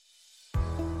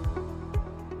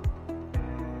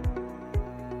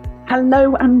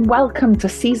Hello and welcome to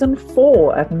season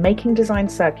 4 of Making Design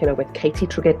Circular with Katie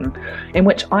Tregiddon, in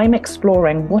which I'm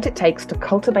exploring what it takes to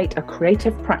cultivate a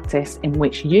creative practice in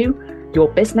which you, your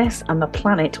business, and the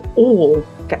planet all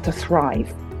get to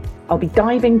thrive. I'll be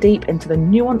diving deep into the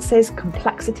nuances,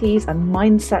 complexities, and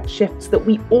mindset shifts that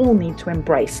we all need to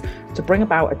embrace to bring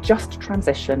about a just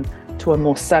transition to a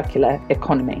more circular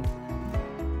economy.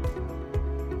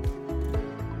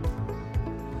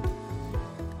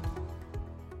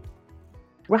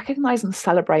 Recognize and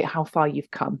celebrate how far you've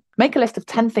come. Make a list of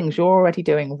 10 things you're already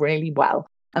doing really well.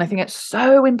 And I think it's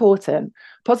so important.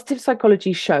 Positive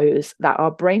psychology shows that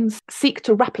our brains seek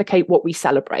to replicate what we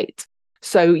celebrate.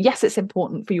 So yes, it's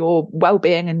important for your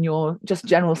well-being and your just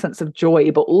general sense of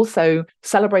joy, but also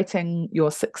celebrating your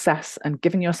success and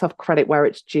giving yourself credit where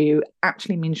it's due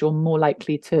actually means you're more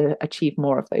likely to achieve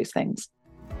more of those things.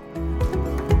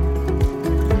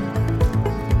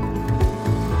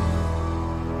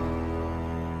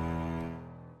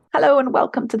 Hello and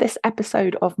welcome to this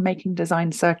episode of Making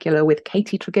Design Circular with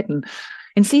Katie Tregiddon.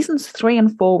 In seasons 3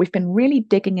 and 4, we've been really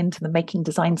digging into the Making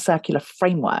Design Circular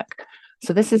framework.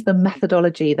 So this is the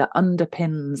methodology that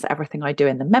underpins everything I do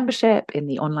in the membership, in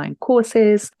the online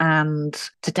courses. And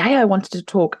today I wanted to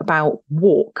talk about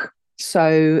walk.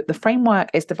 So the framework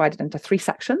is divided into 3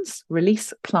 sections: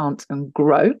 release, plant, and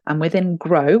grow. And within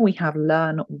grow, we have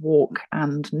learn, walk,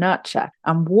 and nurture.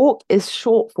 And walk is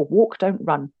short for walk, don't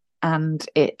run. And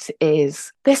it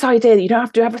is this idea that you don't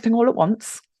have to do everything all at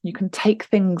once. You can take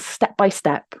things step by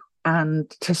step. And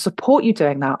to support you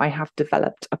doing that, I have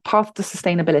developed a path to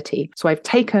sustainability. So I've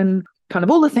taken kind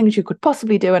of all the things you could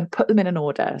possibly do and put them in an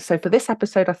order. So for this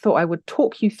episode, I thought I would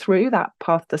talk you through that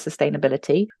path to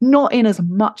sustainability, not in as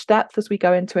much depth as we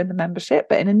go into in the membership,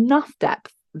 but in enough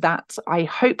depth that I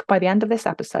hope by the end of this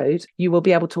episode, you will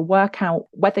be able to work out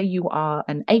whether you are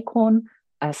an acorn,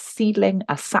 a seedling,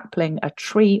 a sapling, a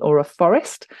tree, or a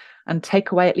forest, and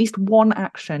take away at least one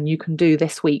action you can do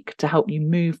this week to help you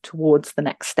move towards the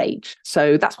next stage.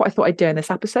 So that's what I thought I'd do in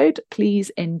this episode. Please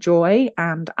enjoy.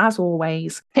 And as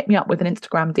always, hit me up with an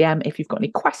Instagram DM if you've got any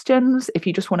questions, if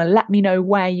you just want to let me know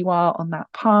where you are on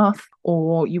that path,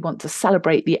 or you want to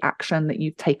celebrate the action that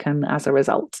you've taken as a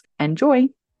result. Enjoy.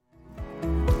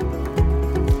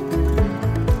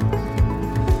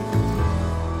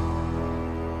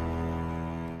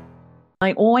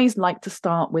 I always like to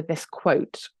start with this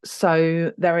quote.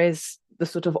 So there is the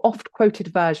sort of oft quoted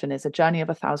version is a journey of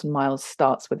 1,000 miles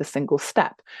starts with a single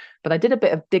step. But I did a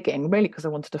bit of digging really because I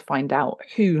wanted to find out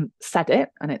who said it.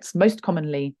 And it's most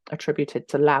commonly attributed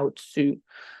to Lao Tzu.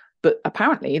 But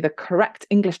apparently the correct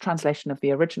English translation of the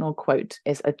original quote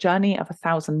is a journey of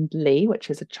 1,000 li,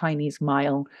 which is a Chinese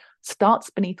mile,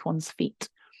 starts beneath one's feet.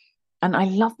 And I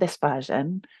love this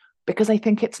version because I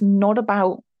think it's not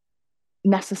about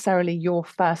necessarily your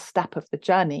first step of the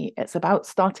journey. It's about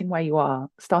starting where you are,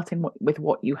 starting with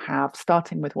what you have,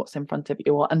 starting with what's in front of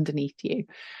you or underneath you.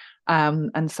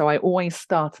 And so I always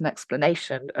start an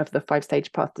explanation of the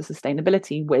 5-stage path to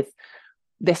sustainability with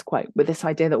this quote, with this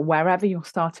idea that wherever you're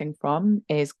starting from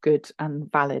is good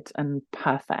and valid and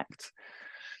perfect.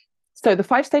 So the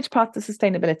 5-stage path to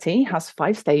sustainability has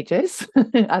 5 stages,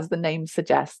 as the name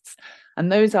suggests.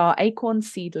 And those are acorn,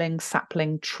 seedling,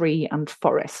 sapling, tree, and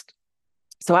forest.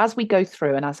 So as we go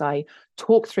through and as I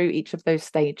talk through each of those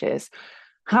stages,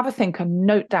 have a think and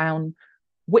note down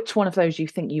which one of those you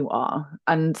think you are.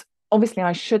 And obviously,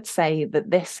 I should say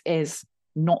that this is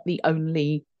not the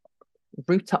only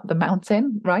route up the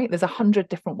mountain, right? There's 100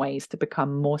 different ways to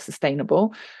become more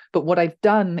sustainable. But what I've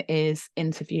done is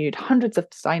interviewed hundreds of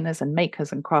designers and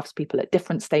makers and craftspeople at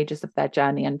different stages of their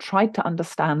journey and tried to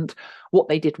understand what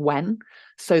they did when,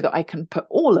 so that I can put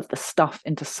all of the stuff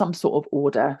into some sort of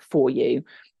order for you.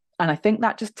 And I think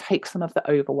that just takes some of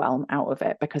the overwhelm out of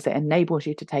it because it enables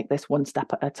you to take this one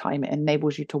step at a time. It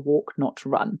enables you to walk, not to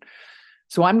run.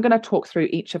 So I'm going to talk through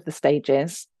each of the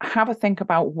stages, have a think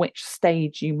about which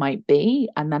stage you might be,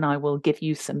 and then I will give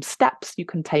you some steps you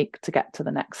can take to get to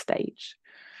the next stage.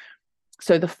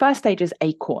 So the first stage is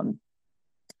acorn.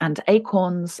 And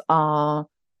acorns are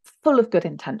full of good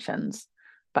intentions,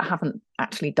 but haven't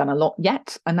actually done a lot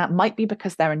yet. And that might be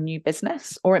because they're a new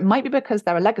business, or it might be because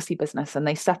they're a legacy business and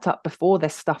they set up before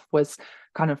this stuff was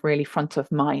kind of really front of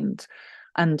mind.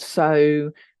 And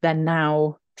so they're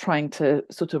now trying to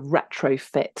sort of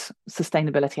retrofit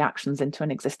sustainability actions into an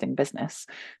existing business.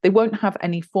 They won't have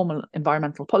any formal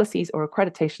environmental policies or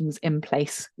accreditations in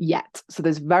place yet. So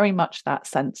there's very much that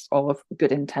sense of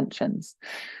good intentions.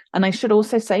 And I should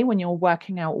also say, when you're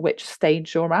working out which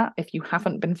stage you're at, if you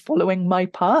haven't been following my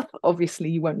path, obviously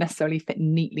you won't necessarily fit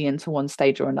neatly into one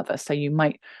stage or another. So you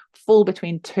might fall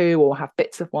between two or have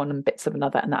bits of one and bits of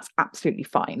another, and that's absolutely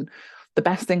fine. The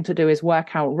best thing to do is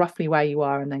work out roughly where you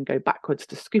are and then go backwards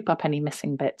to scoop up any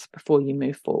missing bits before you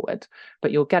move forward.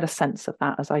 But you'll get a sense of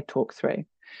that as I talk through.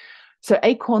 So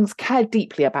Acorns care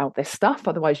deeply about this stuff,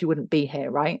 otherwise you wouldn't be here,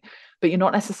 right? But you're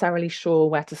not necessarily sure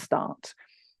where to start.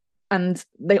 And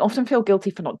they often feel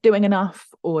guilty for not doing enough,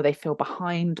 or they feel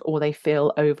behind, or they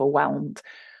feel overwhelmed.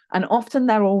 And often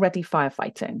they're already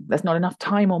firefighting. There's not enough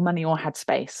time or money or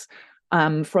headspace.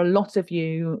 For a lot of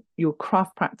you, your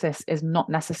craft practice is not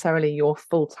necessarily your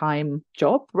full-time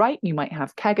job, right? You might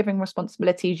have caregiving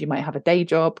responsibilities, you might have a day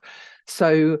job.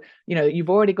 So, you've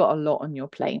already got a lot on your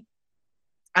plate.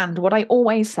 And what I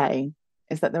always say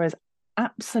is that there is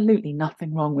absolutely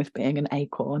nothing wrong with being an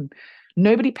acorn.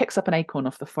 Nobody picks up an acorn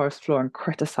off the forest floor and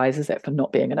criticizes it for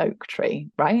not being an oak tree,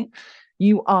 right?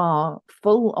 You are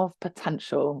full of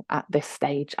potential at this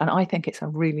stage. And I think it's a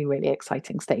really, really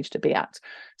exciting stage to be at.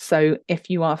 So if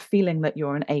you are feeling that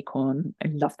you're an acorn, I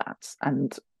love that.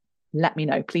 And let me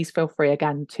know. Please feel free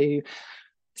again to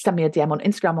send me a DM on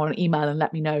Instagram or an email and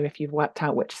let me know if you've worked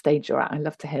out which stage you're at. I'd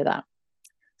love to hear that.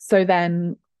 So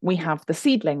then we have the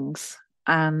seedlings,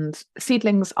 and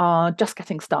seedlings are just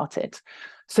getting started.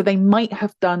 So they might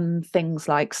have done things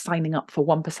like signing up for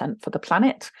 1% for the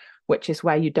planet, which is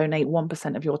where you donate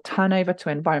 1% of your turnover to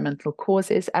environmental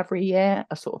causes every year,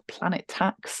 a sort of planet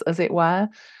tax, as it were.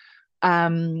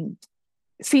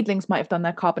 Seedlings might have done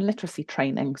their carbon literacy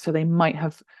training. So they might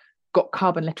have got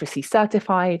carbon literacy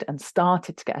certified and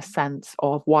started to get a sense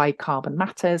of why carbon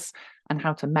matters and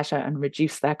how to measure and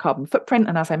reduce their carbon footprint.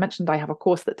 And as I mentioned, I have a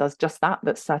course that does just that,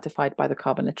 that's certified by the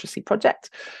Carbon Literacy Project.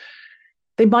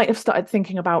 They might have started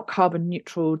thinking about carbon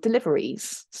neutral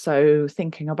deliveries. So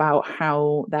thinking about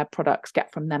how their products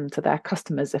get from them to their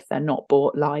customers if they're not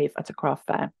bought live at a craft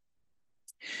fair.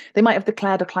 They might have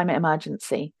declared a climate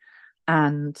emergency.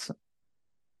 And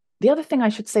the other thing I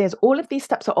should say is all of these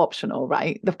steps are optional,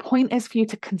 right? The point is for you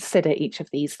to consider each of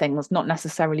these things, not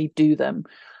necessarily do them.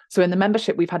 So in the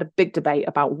membership, we've had a big debate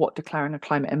about what declaring a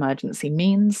climate emergency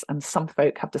means. And some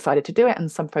folk have decided to do it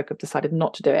and some folk have decided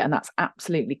not to do it. And that's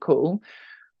absolutely cool.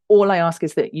 All I ask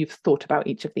is that you've thought about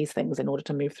each of these things in order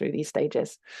to move through these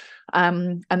stages.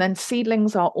 And then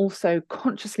seedlings are also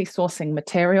consciously sourcing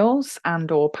materials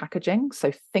and or packaging.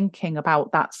 So thinking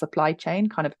about that supply chain,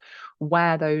 kind of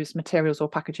where those materials or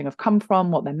packaging have come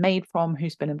from, what they're made from,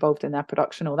 who's been involved in their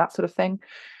production, all that sort of thing.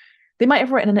 They might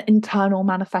have written an internal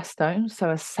manifesto,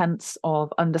 so a sense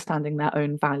of understanding their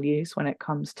own values when it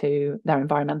comes to their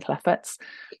environmental efforts.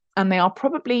 And they are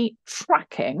probably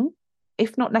tracking,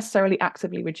 if not necessarily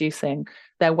actively reducing,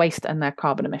 their waste and their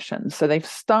carbon emissions. So they've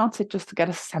started just to get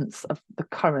a sense of the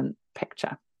current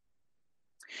picture.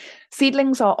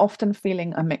 Seedlings are often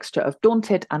feeling a mixture of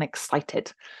daunted and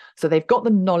excited. So they've got the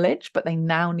knowledge, but they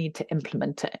now need to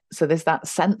implement it. So there's that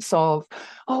sense of,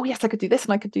 oh, yes, I could do this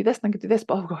and I could do this and I could do this,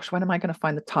 but oh gosh, when am I going to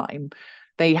find the time?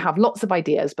 They have lots of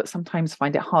ideas, but sometimes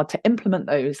find it hard to implement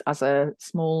those as a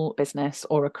small business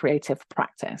or a creative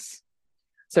practice.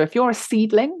 So if you're a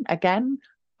seedling, again,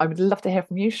 I would love to hear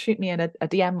from you. Shoot me a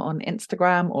DM on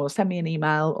Instagram or send me an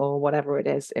email or whatever it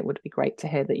is. It would be great to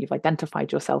hear that you've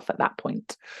identified yourself at that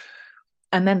point.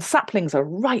 And then saplings are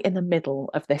right in the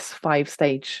middle of this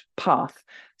 5-stage path.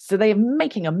 So they are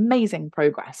making amazing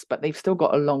progress, but they've still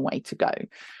got a long way to go.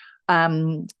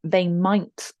 They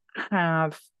might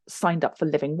have signed up for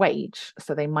living wage.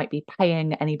 So they might be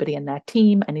paying anybody in their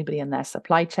team, anybody in their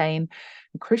supply chain,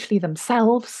 and crucially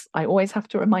themselves. I always have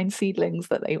to remind saplings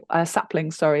that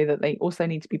they also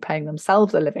need to be paying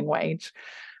themselves a living wage.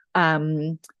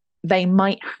 They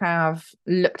might have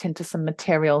looked into some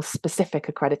material specific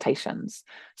accreditations.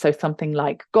 So something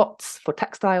like GOTS for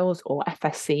textiles or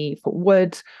FSC for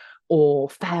wood or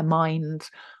Fairmined.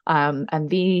 And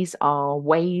these are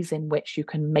ways in which you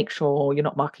can make sure you're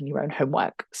not marking your own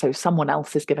homework. So someone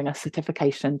else is giving a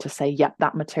certification to say, yep,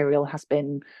 that material has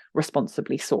been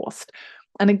responsibly sourced.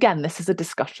 And again, this is a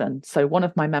discussion. So one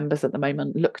of my members at the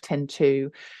moment looked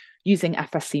into using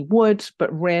FSC wood,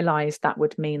 but realized that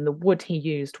would mean the wood he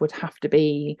used would have to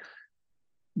be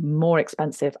more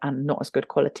expensive and not as good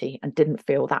quality, and didn't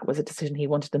feel that was a decision he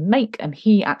wanted to make. And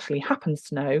he actually happens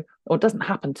to know, or doesn't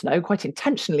happen to know, quite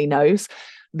intentionally knows,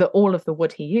 that all of the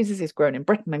wood he uses is grown in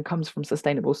Britain and comes from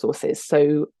sustainable sources.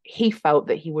 So he felt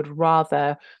that he would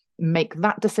rather make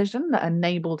that decision that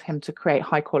enabled him to create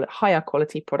higher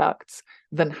quality products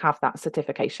than have that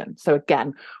certification. So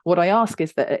again, what I ask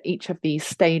is that at each of these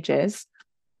stages,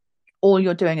 all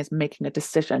you're doing is making a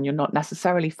decision. You're not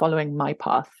necessarily following my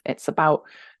path. It's about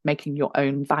making your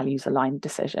own values aligned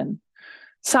decision.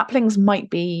 Saplings might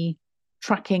be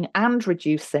tracking and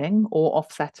reducing or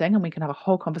offsetting, and we can have a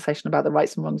whole conversation about the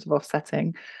rights and wrongs of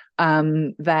offsetting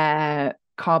their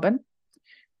carbon.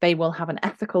 They will have an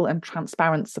ethical and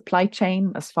transparent supply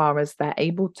chain as far as they're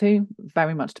able to.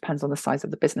 Very much depends on the size of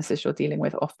the businesses you're dealing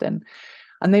with often.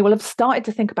 And they will have started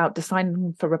to think about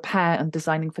designing for repair and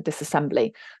designing for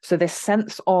disassembly. So this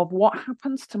sense of what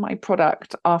happens to my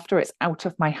product after it's out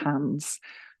of my hands?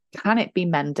 Can it be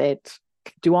mended?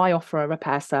 Do I offer a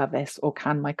repair service, or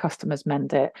can my customers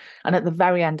mend it? And at the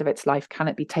very end of its life, can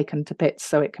it be taken to bits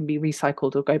so it can be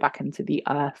recycled or go back into the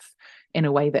earth in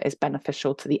a way that is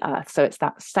beneficial to the earth? So it's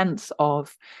that sense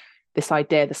of this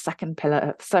idea, the second pillar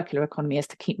of circular economy is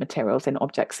to keep materials in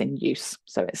objects in use.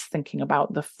 So it's thinking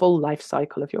about the full life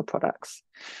cycle of your products.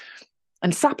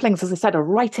 And saplings, as I said, are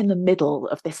right in the middle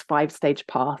of this 5-stage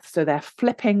path. So they're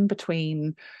flipping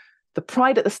between the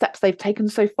pride at the steps they've taken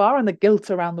so far and the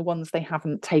guilt around the ones they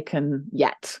haven't taken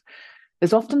yet.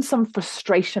 There's often some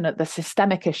frustration at the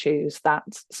systemic issues that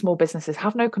small businesses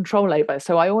have no control over.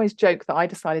 So I always joke that I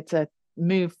decided to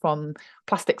move from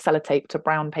plastic sellotape to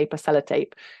brown paper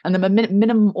sellotape. And the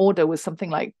minimum order was something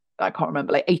like, I can't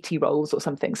remember, like 80 rolls or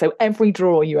something. So every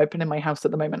drawer you open in my house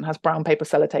at the moment has brown paper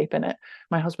sellotape in it.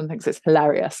 My husband thinks it's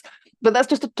hilarious. But that's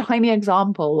just a tiny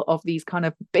example of these kind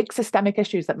of big systemic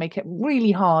issues that make it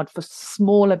really hard for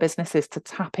smaller businesses to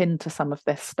tap into some of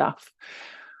this stuff.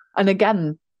 And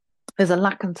again, there's a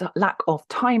lack of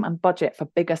time and budget for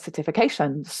bigger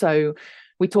certifications. So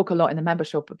we talk a lot in the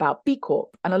membership about B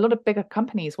Corp, and a lot of bigger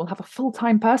companies will have a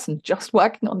full-time person just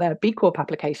working on their B Corp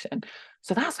application.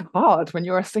 So that's hard when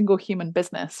you're a single human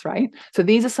business, right? So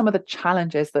these are some of the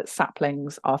challenges that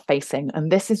saplings are facing.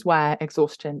 And this is where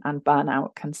exhaustion and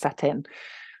burnout can set in.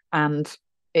 And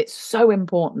it's so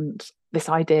important, this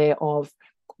idea of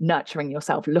nurturing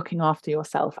yourself, looking after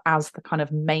yourself as the kind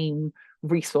of main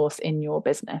resource in your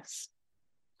business.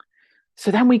 So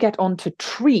then we get on to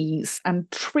trees, and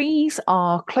trees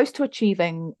are close to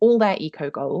achieving all their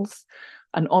eco goals.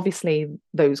 And obviously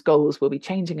those goals will be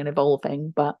changing and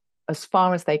evolving, but as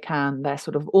far as they can, they're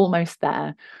sort of almost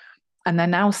there. And they're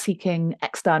now seeking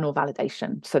external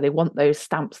validation. So they want those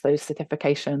stamps, those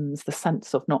certifications, the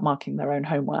sense of not marking their own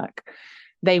homework.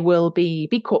 They will be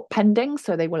B Corp pending.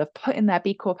 So they will have put in their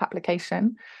B Corp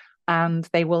application, and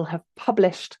they will have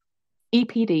published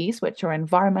EPDs, which are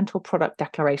environmental product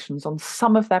declarations, on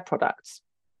some of their products.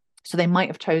 So they might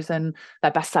have chosen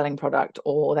their best-selling product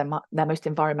or their most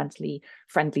environmentally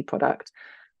friendly product.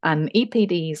 And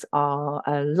EPDs are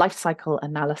a life cycle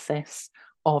analysis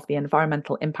of the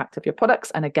environmental impact of your products.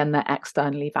 And again, they're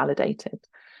externally validated.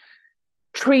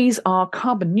 Trees are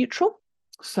carbon neutral.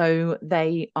 So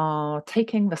they are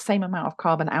taking the same amount of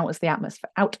carbon out of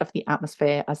the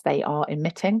atmosphere as they are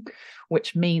emitting,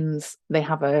 which means they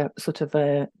have a sort of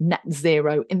a net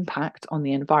zero impact on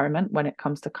the environment when it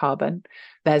comes to carbon.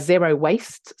 They're zero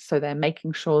waste, so they're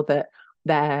making sure that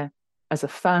they're, as a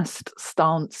first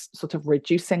stance, sort of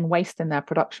reducing waste in their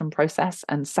production process.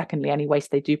 And secondly, any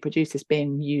waste they do produce is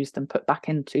being used and put back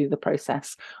into the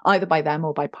process, either by them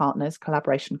or by partners.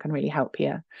 Collaboration can really help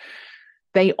here.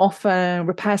 They offer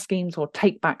repair schemes or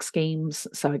take-back schemes.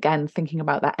 So again, thinking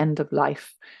about that end of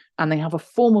life. And they have a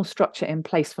formal structure in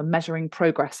place for measuring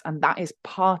progress. And that is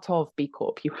part of B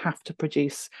Corp. You have to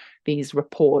produce these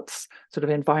reports, sort of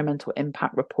environmental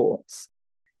impact reports.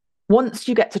 Once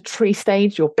you get to tree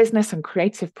stage, your business and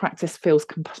creative practice feels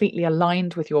completely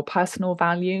aligned with your personal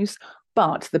values.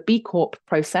 But the B Corp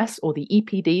process, or the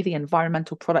EPD, the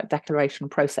Environmental Product Declaration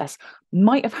process,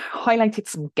 might have highlighted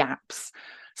some gaps.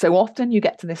 So often you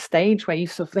get to this stage where you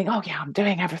sort of think, oh yeah, I'm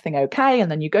doing everything okay. And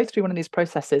then you go through one of these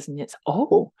processes and it's,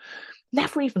 oh,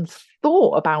 never even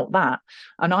thought about that.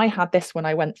 And I had this when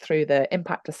I went through the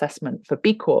impact assessment for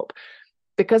B Corp.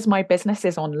 Because my business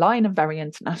is online and very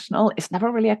international, it's never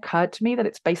really occurred to me that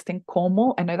it's based in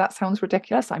Cornwall. I know that sounds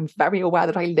ridiculous. I'm very aware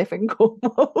that I live in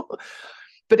Cornwall.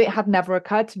 But it had never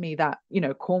occurred to me that, you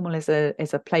know, Cornwall is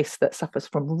a place that suffers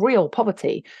from real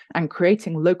poverty, and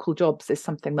creating local jobs is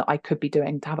something that I could be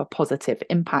doing to have a positive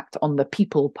impact on the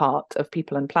people part of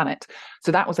People and Planet.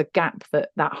 So that was a gap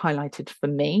that highlighted for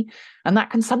me. And that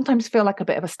can sometimes feel like a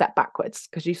bit of a step backwards,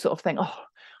 because you sort of think, oh,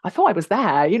 I thought I was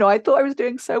there, you know, I thought I was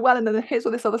doing so well, and then here's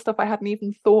all this other stuff I hadn't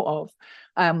even thought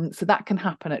of. So that can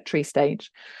happen at tree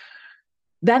stage.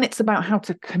 Then it's about how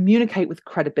to communicate with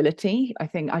credibility. I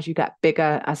think as you get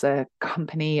bigger as a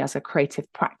company, as a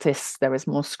creative practice, there is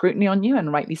more scrutiny on you,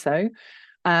 and rightly so.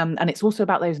 And it's also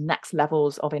about those next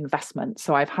levels of investment.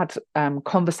 So I've had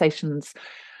conversations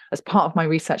as part of my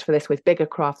research for this with bigger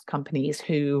crafts companies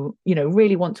who,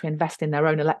 really want to invest in their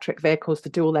own electric vehicles to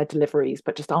do all their deliveries,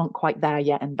 but just aren't quite there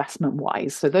yet investment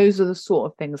wise. So those are the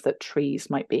sort of things that trees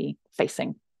might be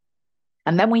facing.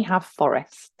 And then we have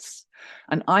forests.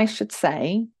 And I should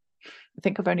say, I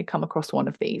think I've only come across one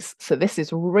of these. So this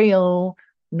is real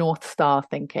North Star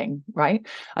thinking, right?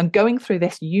 And going through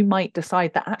this, you might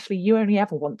decide that actually you only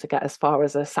ever want to get as far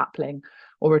as a sapling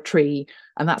or a tree,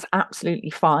 and that's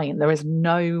absolutely fine. There is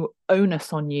no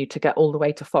onus on you to get all the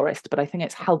way to forest, but I think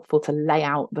it's helpful to lay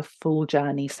out the full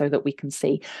journey so that we can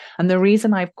see. And the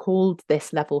reason I've called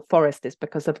this level forest is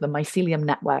because of the mycelium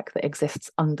network that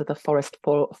exists under the forest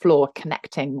floor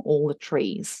connecting all the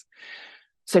trees.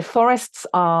 So forests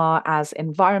are as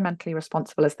environmentally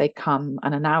responsible as they come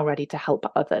and are now ready to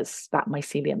help others, that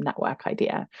mycelium network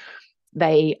idea.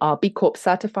 They are B Corp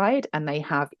certified and they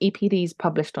have EPDs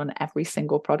published on every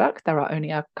single product. There are only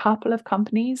a couple of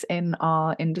companies in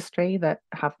our industry that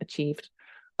have achieved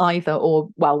either or,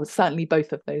 well, certainly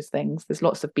both of those things. There's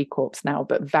lots of B Corps now,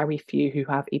 but very few who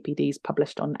have EPDs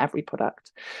published on every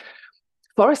product.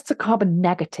 Forests are carbon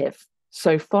negative.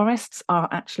 So forests are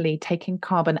actually taking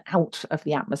carbon out of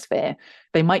the atmosphere.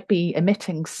 They might be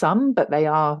emitting some, but they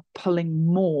are pulling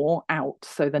more out.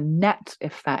 So the net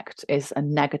effect is a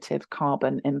negative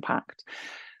carbon impact.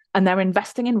 And they're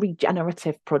investing in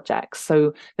regenerative projects.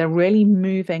 So they're really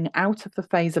moving out of the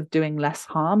phase of doing less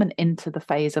harm and into the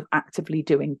phase of actively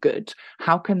doing good.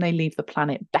 How can they leave the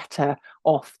planet better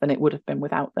off than it would have been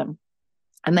without them?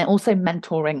 And they're also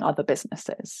mentoring other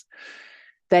businesses.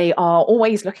 They are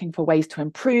always looking for ways to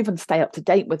improve and stay up to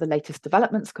date with the latest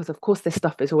developments, because of course this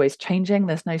stuff is always changing.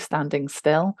 There's no standing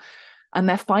still. And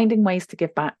they're finding ways to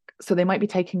give back. So they might be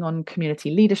taking on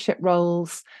community leadership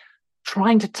roles,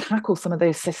 trying to tackle some of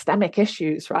those systemic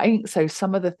issues, right? So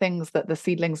some of the things that the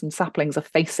seedlings and saplings are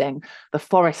facing, the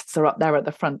forests are up there at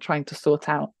the front trying to sort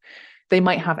out. They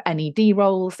might have NED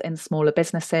roles in smaller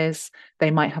businesses.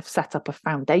 They might have set up a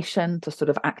foundation to sort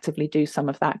of actively do some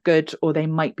of that good, or they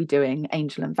might be doing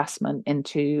angel investment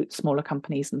into smaller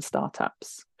companies and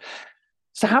startups.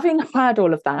 So having heard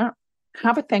all of that,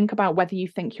 have a think about whether you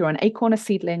think you're an acorn, a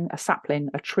seedling, a sapling,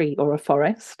 a tree, or a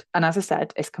forest. And as I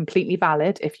said, it's completely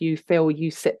valid if you feel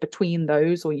you sit between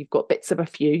those or you've got bits of a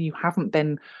few. You haven't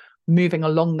been moving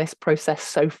along this process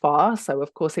so far. So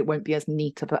of course it won't be as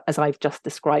neat as I've just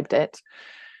described it.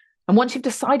 And once you've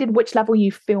decided which level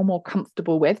you feel more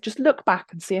comfortable with, just look back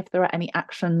and see if there are any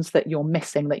actions that you're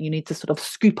missing that you need to sort of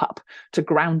scoop up to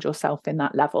ground yourself in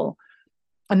that level.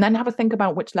 And then have a think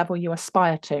about which level you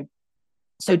aspire to.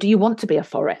 So do you want to be a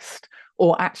forest?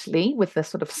 Or actually, with the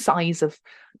sort of size of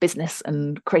business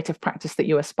and creative practice that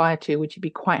you aspire to, would you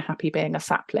be quite happy being a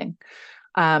sapling?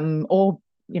 Or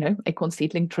acorn,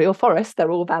 seedling, tree, or forest,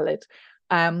 they're all valid.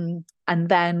 And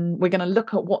then we're going to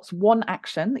look at what's one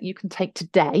action that you can take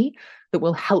today that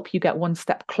will help you get one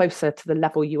step closer to the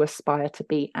level you aspire to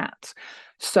be at.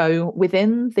 So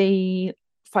within the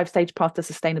 5-stage path to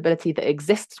sustainability that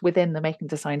exists within the Make and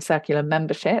Design Circular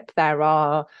membership, there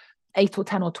are 8 or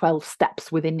 10 or 12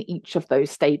 steps within each of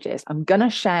those stages. I'm going to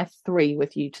share 3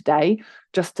 with you today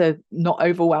just to not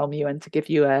overwhelm you and to give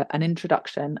you an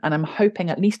introduction. And I'm hoping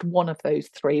at least one of those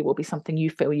 3 will be something you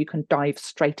feel you can dive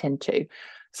straight into.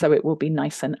 So it will be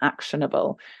nice and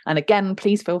actionable. And again,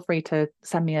 please feel free to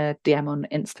send me a DM on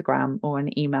Instagram or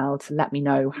an email to let me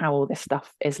know how all this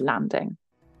stuff is landing.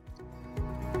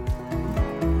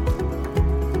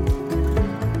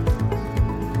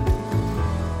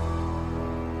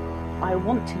 I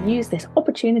want to use this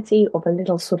opportunity of a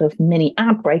little sort of mini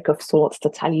ad break of sorts to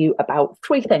tell you about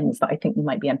 3 things that I think you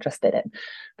might be interested in.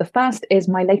 The first is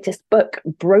my latest book,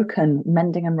 Broken: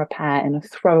 Mending and Repair in a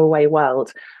Throwaway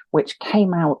World, which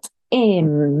came out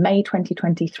in May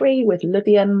 2023 with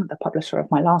Ludian, the publisher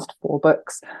of my last 4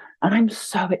 books. And I'm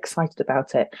so excited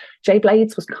about it. Jay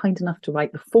Blades was kind enough to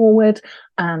write the foreword,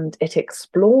 and it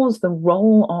explores the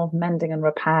role of mending and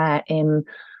repair in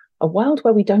a world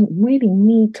where we don't really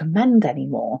need to mend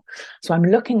anymore. So I'm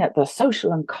looking at the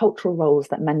social and cultural roles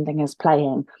that mending is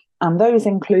playing. And those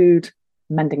include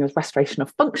mending as restoration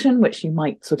of function, which you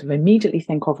might sort of immediately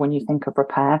think of when you think of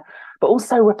repair, but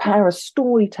also repair as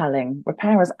storytelling,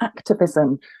 repair as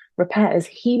activism, repair as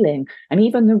healing, and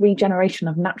even the regeneration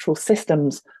of natural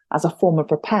systems as a form of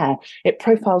repair. It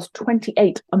profiles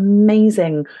 28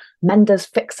 amazing menders,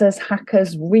 fixers,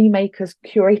 hackers, remakers,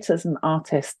 curators, and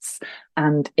artists.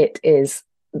 And it is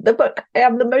the book I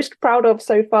am the most proud of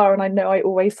so far, and I know I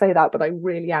always say that, but I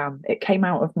really am. It came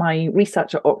out of my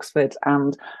research at Oxford,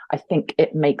 and I think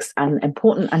it makes an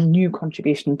important and new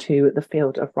contribution to the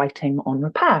field of writing on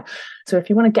repair. So if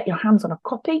you want to get your hands on a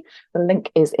copy, the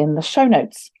link is in the show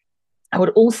notes. I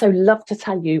would also love to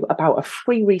tell you about a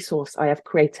free resource I have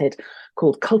created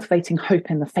called Cultivating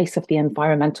Hope in the Face of the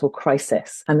Environmental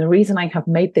Crisis. And the reason I have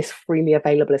made this freely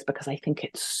available is because I think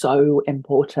it's so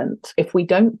important. If we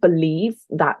don't believe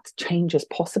that change is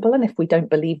possible, and if we don't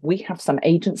believe we have some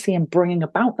agency in bringing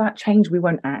about that change, we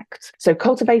won't act. So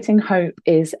Cultivating Hope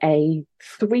is a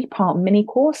 3-part mini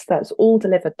course that's all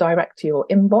delivered direct to your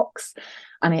inbox.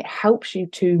 And it helps you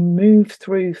to move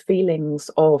through feelings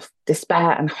of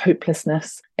despair and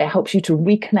hopelessness. It helps you to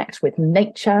reconnect with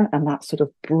nature and that sort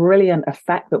of brilliant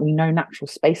effect that we know natural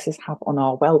spaces have on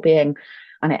our well-being.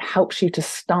 And it helps you to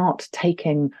start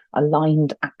taking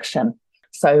aligned action.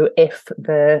 So if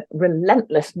the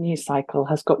relentless news cycle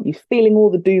has got you feeling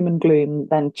all the doom and gloom,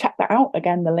 then check that out.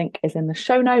 Again, the link is in the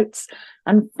show notes.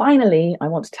 And finally, I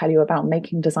want to tell you about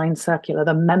Making Design Circular,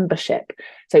 the membership.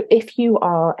 So if you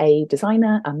are a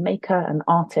designer, a maker, an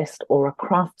artist, or a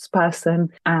craftsperson,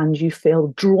 and you feel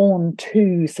drawn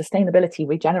to sustainability,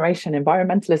 regeneration,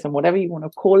 environmentalism, whatever you want to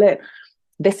call it,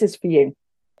 this is for you.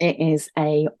 It is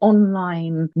an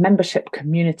online membership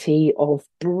community of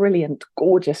brilliant,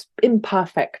 gorgeous,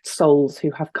 imperfect souls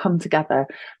who have come together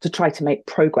to try to make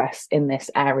progress in this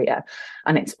area.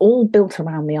 And it's all built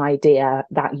around the idea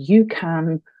that you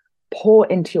can pour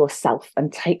into yourself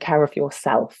and take care of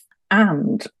yourself,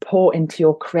 and pour into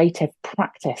your creative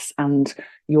practice and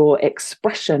your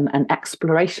expression and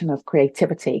exploration of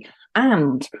creativity,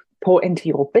 and pour into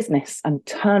your business and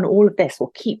turn all of this, or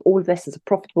keep all of this as a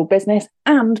profitable business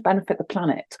and benefit the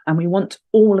planet. And we want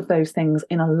all of those things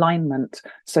in alignment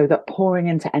so that pouring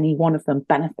into any one of them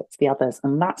benefits the others.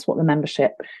 And that's what the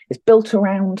membership is built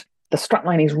around. The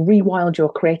strapline is rewild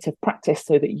your creative practice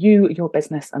so that you, your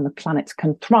business, and the planet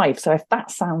can thrive. So if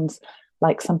that sounds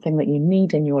like something that you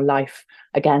need in your life,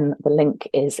 again, the link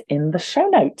is in the show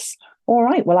notes. All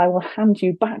right, well, I will hand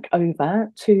you back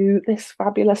over to this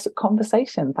fabulous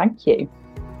conversation. Thank you.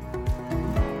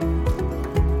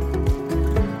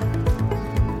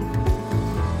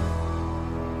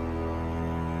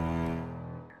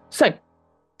 So,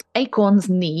 Acorns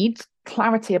need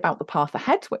clarity about the path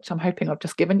ahead, which I'm hoping I've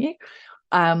just given you,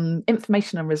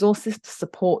 information and resources to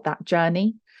support that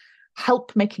journey,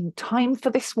 help making time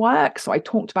for this work. So I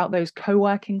talked about those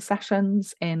co-working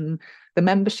sessions in the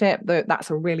membership. That's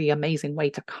a really amazing way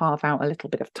to carve out a little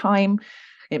bit of time.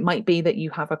 It might be that you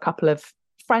have a couple of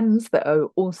friends that are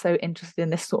also interested in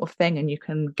this sort of thing, and you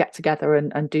can get together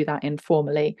and do that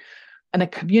informally. And a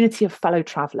community of fellow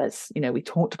travelers. You know, we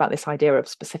talked about this idea of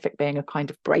specific being a kind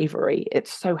of bravery.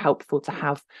 It's so helpful to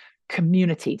have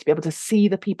community, to be able to see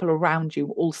the people around you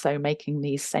also making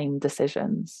these same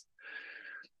decisions.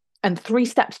 And 3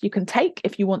 steps you can take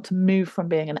if you want to move from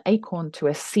being an acorn to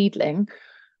a seedling.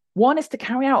 One is to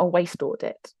carry out a waste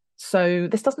audit. So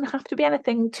this doesn't have to be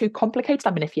anything too complicated.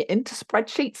 I mean, if you're into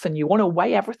spreadsheets and you want to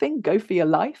weigh everything, go for your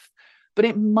life. But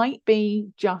it might be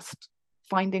just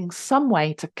finding some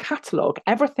way to catalogue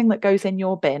everything that goes in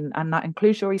your bin, and that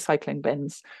includes your recycling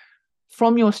bins,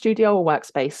 from your studio or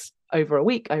workspace over a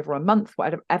week, over a month,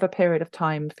 whatever period of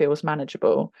time feels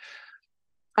manageable.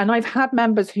 And I've had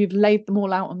members who've laid them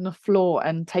all out on the floor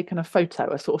and taken a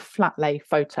photo, a sort of flat lay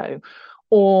photo,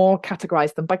 or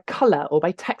categorized them by color or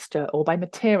by texture or by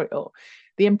material.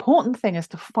 The important thing is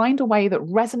to find a way that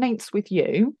resonates with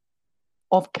you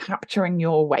of capturing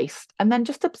your waste, and then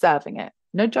just observing it.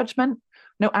 No judgment,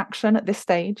 no action at this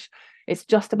stage. It's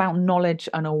just about knowledge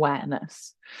and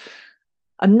awareness.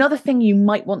 Another thing you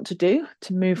might want to do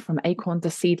to move from acorn to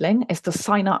seedling is to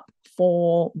sign up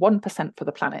for 1% for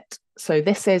the Planet. So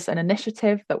this is an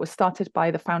initiative that was started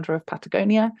by the founder of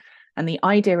Patagonia. And the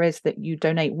idea is that you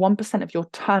donate 1% of your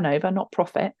turnover, not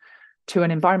profit, to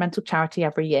an environmental charity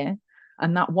every year.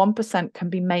 And that 1% can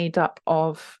be made up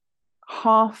of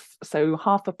half, so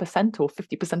 0.5% or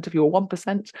 50% of your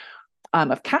 1%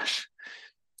 of cash.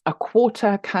 A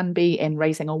quarter can be in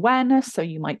raising awareness. So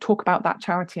you might talk about that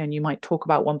charity, and you might talk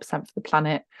about 1% for the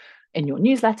Planet in your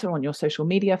newsletter, on your social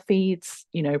media feeds,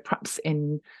 you know, perhaps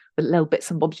in the little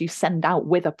bits and bobs you send out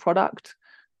with a product.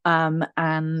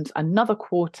 And another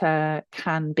quarter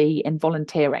can be in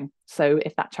volunteering. So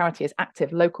if that charity is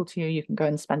active, local to you, you can go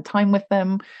and spend time with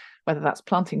them, whether that's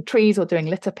planting trees or doing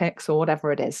litter picks or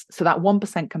whatever it is. So that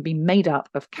 1% can be made up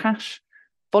of cash,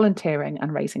 volunteering,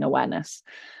 and raising awareness.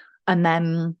 And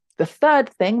then The third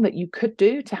thing that you could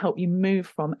do to help you move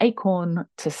from acorn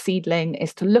to seedling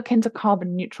is to look into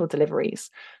carbon neutral deliveries.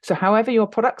 So however your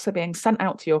products are being sent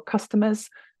out to your customers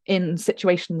in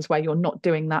situations where you're not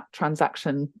doing that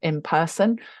transaction in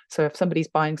person. So if somebody's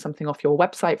buying something off your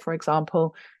website, for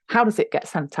example, how does it get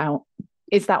sent out?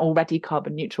 Is that already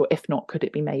carbon neutral? If not, could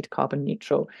it be made carbon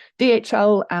neutral?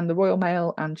 DHL and the Royal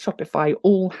Mail and Shopify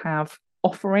all have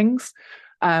offerings.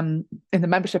 In the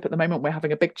membership at the moment, we're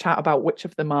having a big chat about which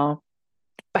of them are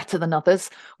better than others,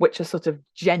 which are sort of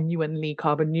genuinely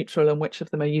carbon neutral and which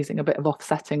of them are using a bit of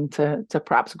offsetting to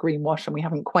perhaps greenwash, and we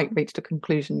haven't quite reached a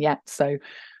conclusion yet. So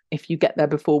if you get there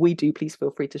before we do, please feel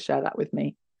free to share that with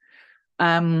me.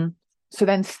 So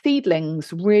then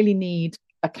seedlings really need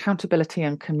accountability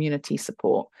and community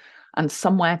support, and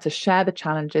somewhere to share the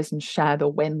challenges and share the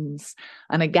wins.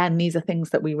 And again, these are things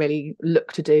that we really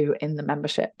look to do in the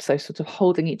membership. So sort of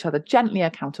holding each other gently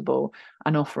accountable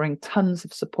and offering tons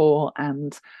of support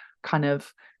and kind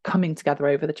of coming together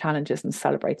over the challenges and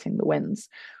celebrating the wins.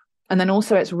 And then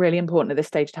also it's really important at this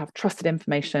stage to have trusted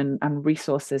information and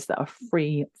resources that are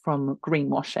free from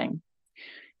greenwashing.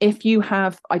 If you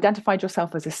have identified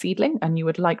yourself as a seedling and you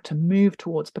would like to move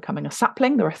towards becoming a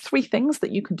sapling, there are 3 things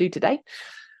that you can do today.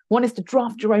 One is to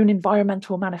draft your own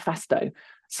environmental manifesto.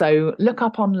 So look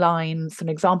up online some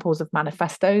examples of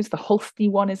manifestos. The Holsti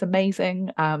one is amazing.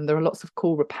 There are lots of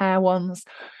cool repair ones.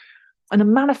 And a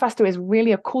manifesto is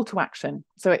really a call to action.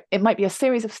 So it might be a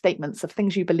series of statements of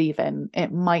things you believe in.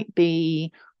 It might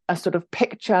be a sort of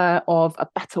picture of a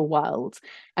better world.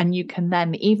 And you can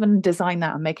then even design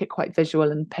that and make it quite visual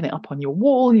and pin it up on your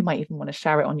wall. You might even want to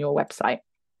share it on your website.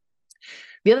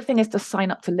 The other thing is to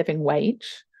sign up to Living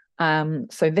Wage.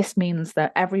 So this means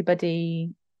that everybody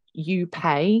you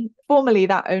pay, formally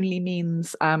that only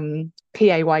means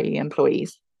PAYE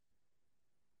employees,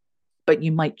 but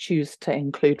you might choose to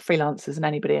include freelancers and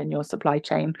anybody in your supply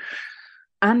chain,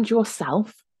 and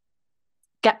yourself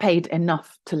get paid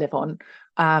enough to live on.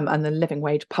 And the Living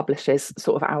Wage publishes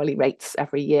sort of hourly rates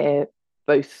every year,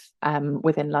 both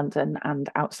within London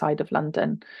and outside of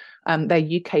London. They're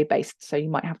UK based, so you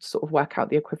might have to sort of work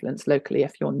out the equivalents locally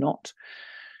if you're not.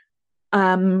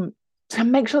 To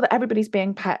make sure that everybody's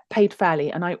being paid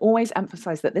fairly. And I always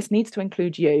emphasize that this needs to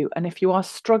include you. And if you are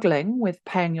struggling with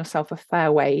paying yourself a fair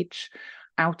wage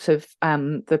out of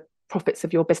the profits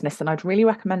of your business, then I'd really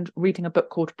recommend reading a book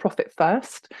called Profit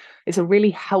First. It's a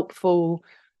really helpful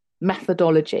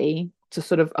methodology to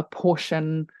sort of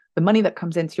apportion the money that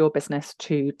comes into your business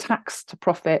to tax, to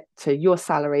profit, to your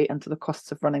salary, and to the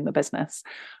costs of running the business.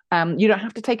 You don't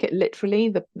have to take it literally.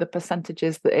 The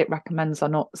percentages that it recommends are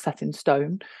not set in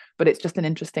stone, but it's just an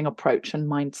interesting approach and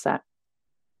mindset.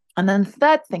 And then the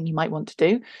third thing you might want to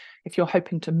do, if you're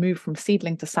hoping to move from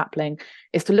seedling to sapling,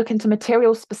 is to look into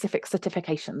material specific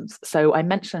certifications. So I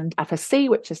mentioned FSC,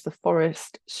 which is the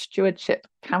Forest Stewardship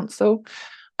Council,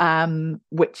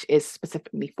 which is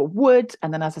specifically for wood.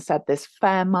 And then, as I said, there's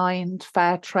Fairmined,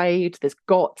 Fair Trade, there's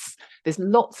GOTS, there's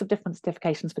lots of different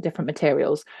certifications for different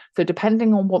materials. So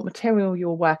depending on what material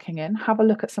you're working in, have a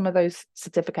look at some of those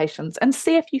certifications and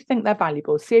see if you think they're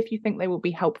valuable, see if you think they will be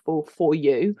helpful for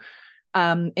you.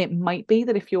 It might be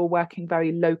that if you're working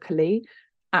very locally,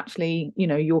 actually,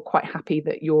 you're quite happy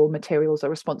that your materials are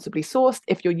responsibly sourced.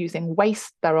 If you're using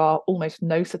waste, there are almost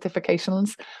no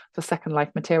certifications for second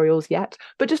life materials yet,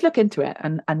 but just look into it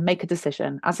and make a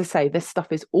decision. As I say, this stuff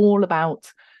is all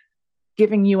about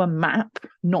giving you a map,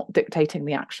 not dictating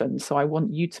the action. So I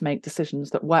want you to make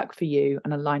decisions that work for you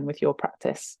and align with your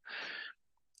practice.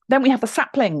 Then we have the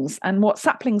saplings, and what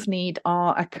saplings need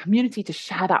are a community to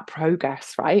share that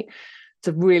progress, right?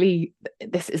 To really,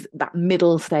 this is that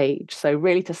middle stage. So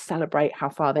really to celebrate how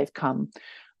far they've come.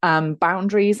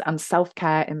 Boundaries and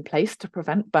self-care in place to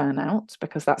prevent burnout,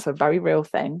 because that's a very real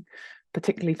thing,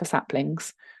 particularly for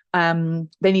saplings.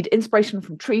 They need inspiration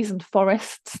from trees and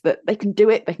forests, that they can do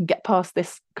it, they can get past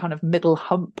this kind of middle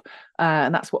hump.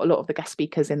 And that's what a lot of the guest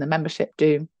speakers in the membership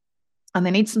do. And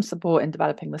they need some support in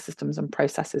developing the systems and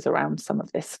processes around some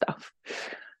of this stuff.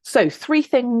 So 3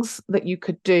 things that you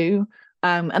could do.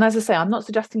 And as I say, I'm not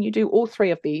suggesting you do all 3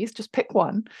 of these, just pick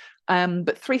one.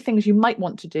 But 3 things you might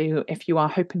want to do if you are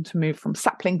hoping to move from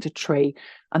sapling to tree.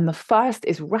 And the first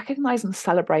is recognize and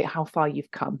celebrate how far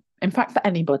you've come. In fact, for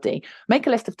anybody, make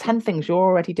a list of 10 things you're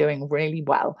already doing really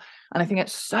well. And I think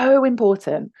it's so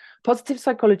important. Positive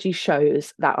psychology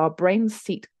shows that our brains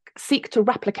seek to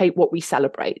replicate what we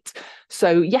celebrate.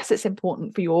 So yes, it's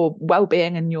important for your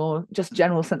well-being and your just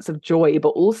general sense of joy, but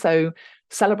also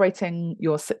celebrating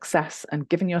your success and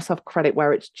giving yourself credit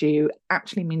where it's due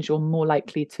actually means you're more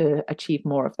likely to achieve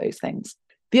more of those things.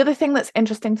 The other thing that's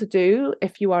interesting to do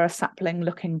if you are a sapling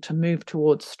looking to move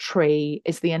towards tree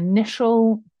is the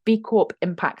initial B Corp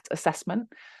impact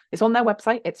assessment. It's on their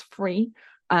website, it's free,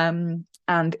 and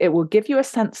it will give you a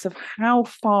sense of how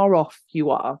far off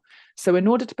you are. So in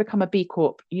order to become a B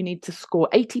Corp, you need to score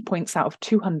 80 points out of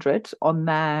 200 on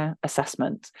their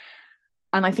assessment.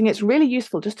 And I think it's really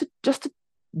useful just to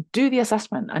do the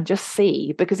assessment and just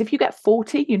see, because if you get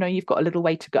 40, you've got a little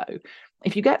way to go.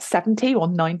 If you get 70 or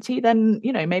 90, then,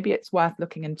 maybe it's worth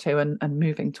looking into and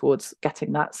moving towards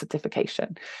getting that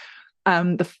certification.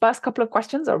 The first couple of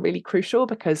questions are really crucial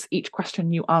because each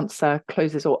question you answer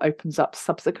closes or opens up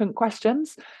subsequent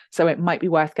questions. So it might be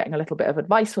worth getting a little bit of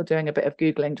advice or doing a bit of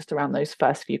Googling just around those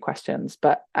first few questions.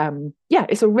 But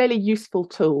it's a really useful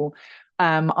tool.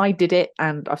 I did it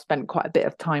and I've spent quite a bit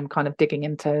of time kind of digging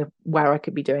into where I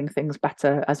could be doing things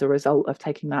better as a result of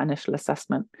taking that initial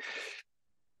assessment.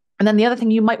 And then the other thing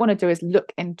you might want to do is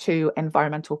look into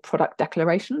environmental product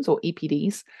declarations, or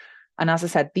EPDs. And as I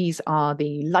said, these are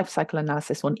the life cycle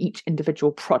analysis on each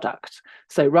individual product.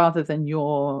 So rather than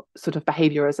your sort of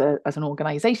behavior as an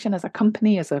organization, as a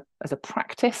company, as a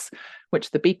practice,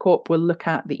 which the B Corp will look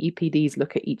at, the EPDs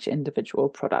look at each individual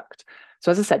product.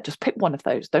 So as I said, just pick one of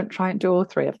those. Don't try and do all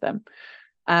three of them.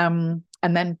 And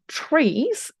then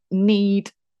trees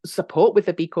need support with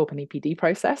the B Corp and EPD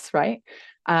process, right?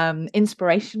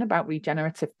 Inspiration about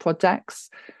regenerative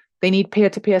projects. They need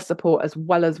peer-to-peer support as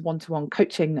well as one-to-one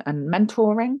coaching and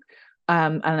mentoring.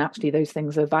 And actually those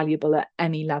things are valuable at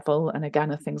any level. And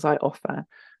again, are things I offer.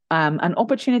 And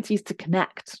opportunities to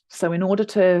connect. So in order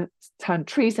to turn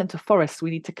trees into forests,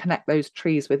 we need to connect those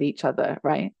trees with each other,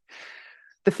 right?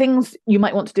 The things you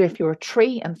might want to do if you're a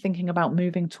tree and thinking about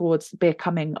moving towards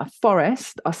becoming a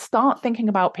forest are start thinking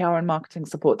about PR and marketing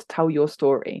support to tell your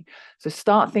story. So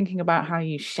start thinking about how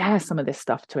you share some of this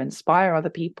stuff to inspire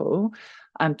other people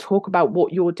and talk about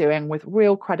what you're doing with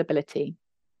real credibility.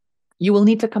 You will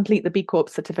need to complete the B Corp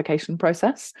certification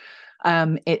process.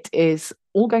 It is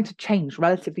all going to change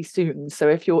relatively soon. So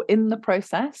if you're in the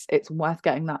process, it's worth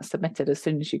getting that submitted as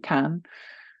soon as you can.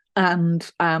 And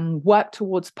work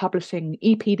towards publishing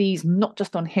EPDs, not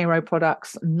just on hero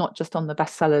products, not just on the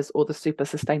bestsellers or the super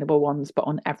sustainable ones, but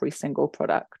on every single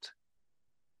product.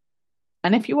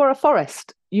 And if you are a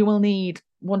forest, you will need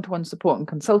one-to-one support and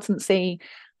consultancy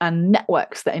and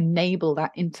networks that enable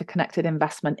that interconnected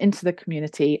investment into the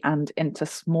community and into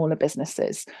smaller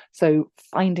businesses. So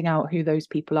finding out who those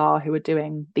people are who are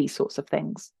doing these sorts of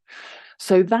things.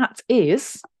 So that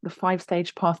is the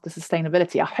 5-stage path to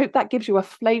sustainability. I hope that gives you a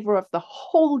flavor of the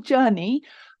whole journey,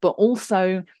 but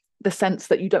also the sense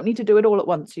that you don't need to do it all at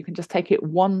once. You can just take it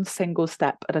one single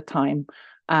step at a time.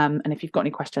 And if you've got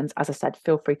any questions, as I said,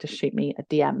 feel free to shoot me a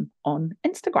DM on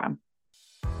Instagram.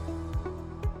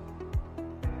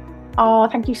 Oh,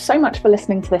 thank you so much for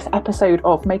listening to this episode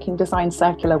of Making Design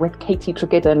Circular with Katie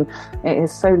Tregiddon. It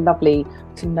is so lovely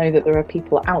to know that there are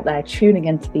people out there tuning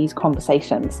into these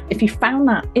conversations. If you found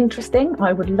that interesting,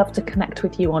 I would love to connect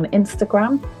with you on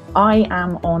Instagram. I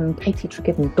am on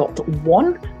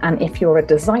katietregiddon.1. And if you're a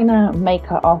designer,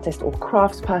 maker, artist, or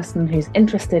craftsperson who's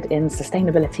interested in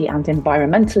sustainability and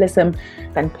environmentalism,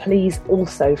 then please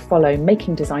also follow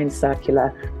Making Design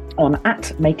Circular on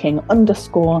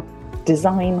 @making_design_circular_,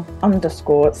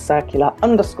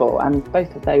 and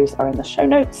both of those are in the show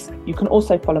notes. You can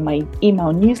also follow my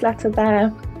email newsletter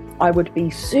there. I would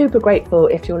be super grateful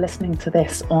if you're listening to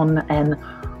this on an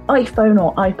iPhone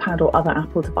or iPad or other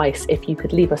Apple device if you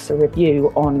could leave us a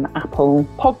review on Apple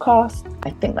Podcasts. I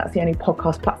think that's the only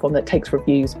podcast platform that takes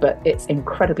reviews, but it's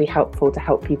incredibly helpful to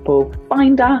help people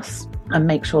find us and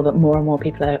make sure that more and more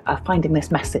people are finding this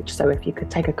message. So if you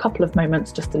could take a couple of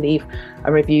moments just to leave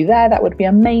a review there, that would be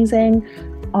amazing.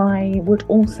 I would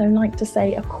also like to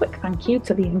say a quick thank you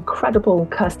to the incredible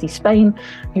Kirsty Spain,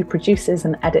 who produces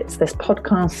and edits this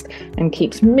podcast and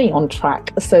keeps me on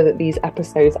track so that these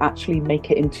episodes actually make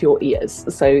it into your ears.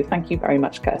 So thank you very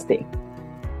much, Kirsty.